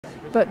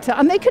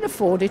And they can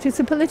afford it. It's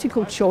a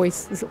political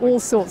choice. There's all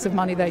sorts of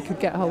money they could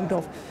get hold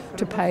of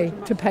to pay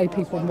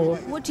people more.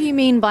 What do you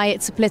mean by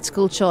it's a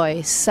political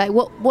choice? So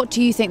what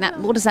do you think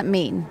what does that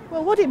mean?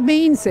 Well, what it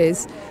means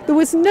is there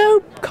was no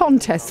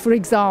contest, for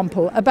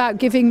example, about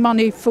giving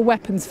money for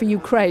weapons for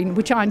Ukraine,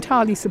 which I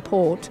entirely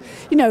support.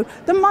 You know,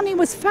 the money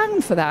was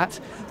found for that.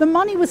 The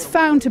money was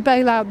found to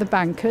bail out the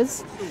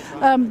bankers.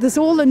 There's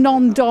all the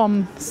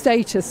non-dom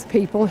status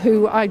people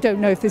who, I don't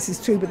know if this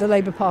is true, but the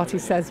Labour Party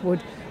says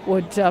would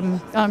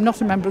I'm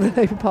not a member of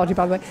the Labour Party,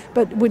 by the way,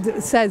 but would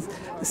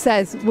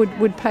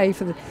pay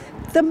for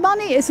the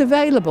money is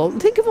available.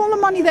 Think of all the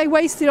money they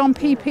wasted on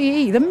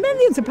PPE, the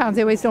millions of pounds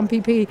they wasted on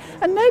PPE,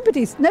 and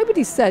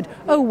nobody's said,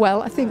 oh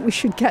well, I think we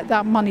should get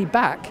that money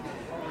back.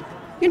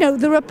 You know,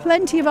 there are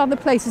plenty of other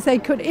places they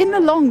could. In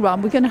the long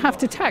run, we're going to have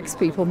to tax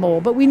people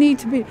more, but we need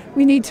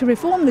to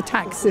reform the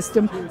tax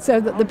system so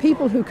that the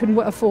people who can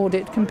afford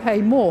it can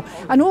pay more.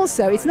 And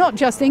also, it's not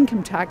just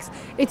income tax;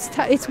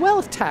 it's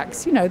wealth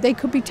tax. You know, they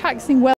could be taxing wealth.